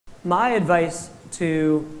My advice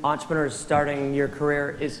to entrepreneurs starting your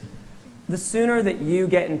career is the sooner that you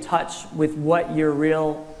get in touch with what your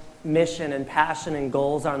real mission and passion and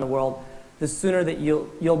goals are in the world, the sooner that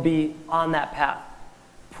you'll be on that path.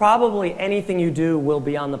 Probably anything you do will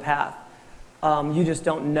be on the path. You just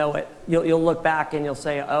don't know it. You'll look back and you'll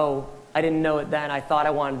say, oh, I didn't know it then. I thought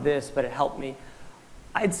I wanted this, but it helped me.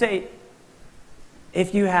 I'd say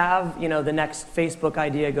if you have, the next Facebook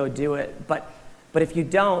idea, go do it. But if you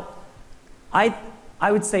don't, I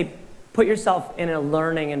would say put yourself in a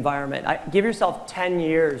learning environment. Give yourself 10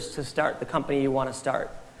 years to start the company you want to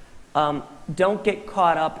start. Don't get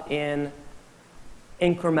caught up in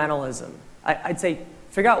incrementalism. I'd say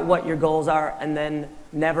figure out what your goals are and then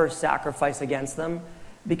never sacrifice against them,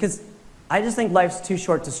 because I just think life's too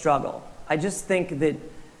short to struggle. I just think that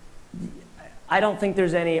I don't think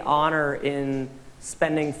there's any honor in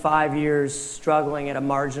spending 5 years struggling at a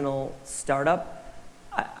marginal startup.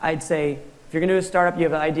 I'd say if you're going to do a startup, you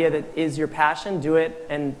have an idea that is your passion, do it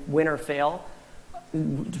and win or fail,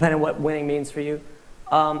 depending on what winning means for you.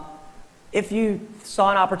 If you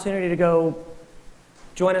saw an opportunity to go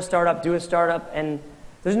join a startup, do a startup, and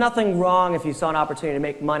there's nothing wrong if you saw an opportunity to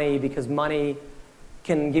make money, because money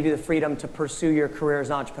can give you the freedom to pursue your career as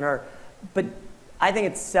an entrepreneur. But I think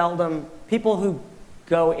it's seldom, people who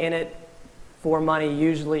go in it for money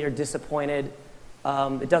usually are disappointed.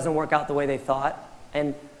 It doesn't work out the way they thought.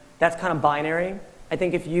 And that's kind of binary. I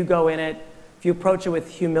think if you go in it, if you approach it with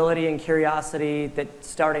humility and curiosity, that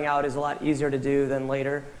starting out is a lot easier to do than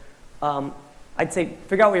later. I'd say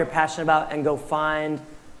figure out what you're passionate about and go find,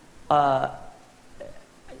 I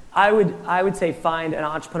would say find an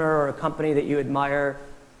entrepreneur or a company that you admire,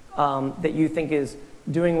 that you think is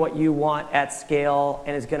doing what you want at scale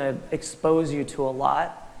and is going to expose you to a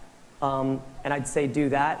lot. And I'd say do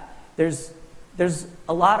that. There's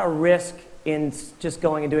a lot of risk in just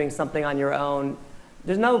going and doing something on your own.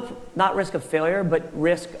 There's not risk of failure, but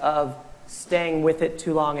risk of staying with it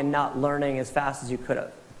too long and not learning as fast as you could have.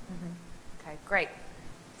 Mm-hmm. Okay, great.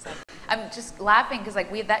 So, I'm just laughing because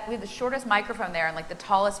we have the shortest microphone there and the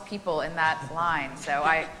tallest people in that line. So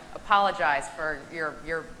I apologize for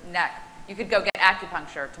your neck. You could go get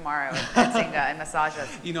acupuncture tomorrow at Zynga and massage us.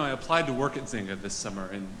 I applied to work at Zynga this summer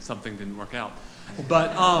and something didn't work out.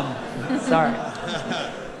 But sorry.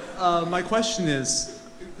 My question is,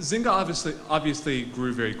 Zynga obviously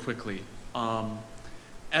grew very quickly.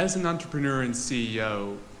 As an entrepreneur and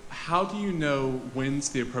CEO, how do you know when's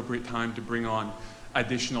the appropriate time to bring on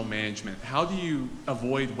additional management? How do you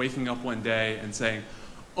avoid waking up one day and saying,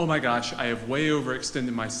 oh my gosh, I have way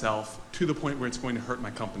overextended myself to the point where it's going to hurt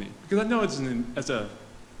my company? Because I know as an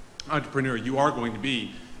entrepreneur, you are going to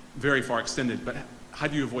be very far extended, but how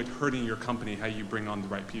do you avoid hurting your company? How do you bring on the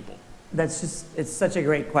right people? It's such a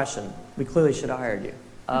great question. We clearly should have hired you.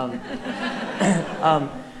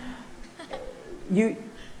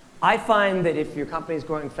 I find that if your company is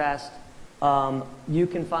growing fast, you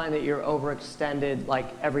can find that you're overextended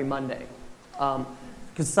every Monday.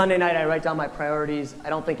 Because Sunday night I write down my priorities. I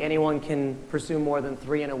don't think anyone can pursue more than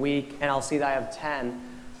 3 in a week, and I'll see that I have 10.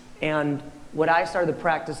 And what I started the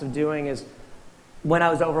practice of doing is when I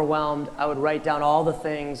was overwhelmed, I would write down all the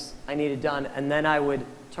things I needed done, and then I would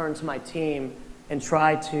turn to my team and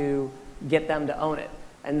try to get them to own it.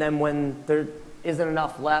 And then when there isn't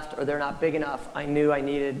enough left or they're not big enough, I knew I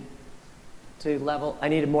needed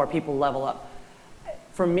more people to level up.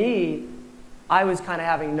 For me, I was kind of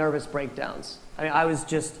having nervous breakdowns. I was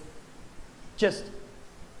just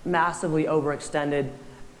massively overextended,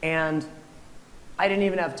 and I didn't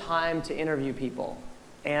even have time to interview people.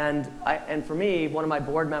 And for me, one of my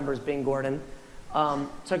board members, Bing Gordon,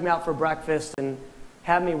 took me out for breakfast and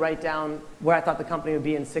had me write down where I thought the company would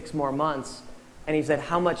be in 6 more months. And he said,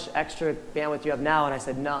 how much extra bandwidth do you have now? And I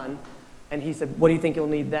said, none. And he said, what do you think you'll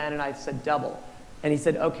need then? And I said, double. And he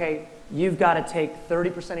said, okay, you've got to take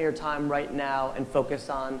 30% of your time right now and focus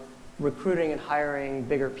on recruiting and hiring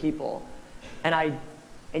bigger people. And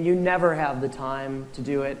you never have the time to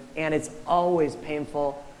do it, and it's always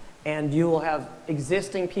painful. And you will have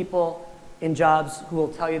existing people in jobs who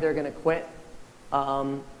will tell you they're going to quit,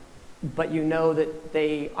 but you know that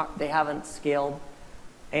they haven't scaled.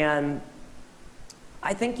 And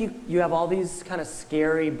I think you have all these kind of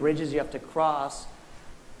scary bridges you have to cross,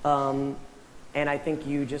 and I think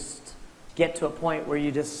you just get to a point where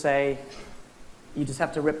you just say, you just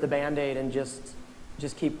have to rip the Band-Aid and just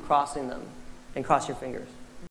keep crossing them and cross your fingers.